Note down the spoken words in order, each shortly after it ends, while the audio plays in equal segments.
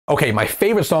Okay, my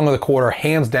favorite song of the quarter,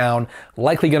 hands down,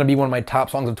 likely gonna be one of my top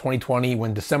songs of 2020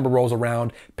 when December rolls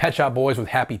around, Pet Shop Boys with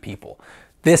Happy People.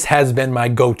 This has been my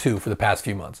go-to for the past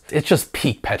few months. It's just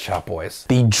peak Pet Shop Boys.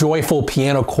 The joyful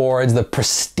piano chords, the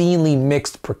pristinely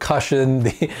mixed percussion,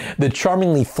 the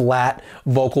charmingly flat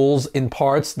vocals in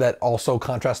parts that also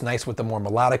contrast nice with the more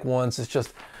melodic ones. It's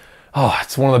just, oh,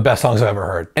 it's one of the best songs I've ever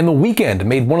heard. And The Weeknd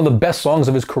made one of the best songs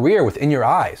of his career with In Your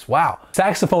Eyes. Wow.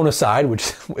 Saxophone aside,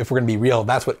 which if we're gonna be real,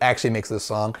 that's what actually makes this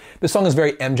song. This song is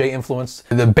very MJ influenced.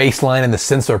 The bass line and the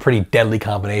synths are a pretty deadly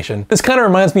combination. This kind of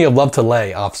reminds me of Love to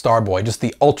Lay off Starboy, just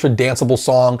the ultra danceable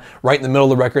song right in the middle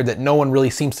of the record that no one really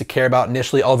seems to care about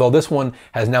initially, although this one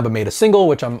has now been made a single,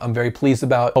 which I'm very pleased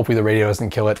about. Hopefully the radio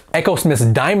doesn't kill it. Echosmith's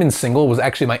Diamond single was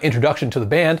actually my introduction to the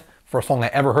band, first song I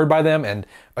ever heard by them, and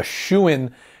a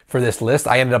shoo-in for this list.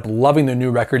 I ended up loving their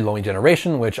new record, Lonely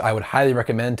Generation, which I would highly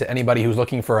recommend to anybody who's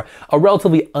looking for a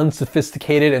relatively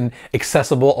unsophisticated and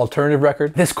accessible alternative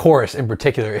record. This chorus in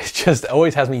particular, it just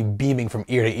always has me beaming from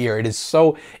ear to ear. It is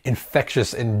so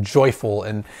infectious and joyful,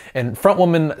 and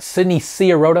frontwoman Sydney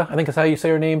Sierota, I think that's how you say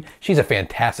her name, she's a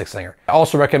fantastic singer. I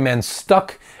also recommend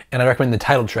Stuck, and I recommend the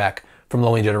title track from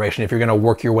Lonely Generation if you're gonna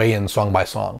work your way in song by song.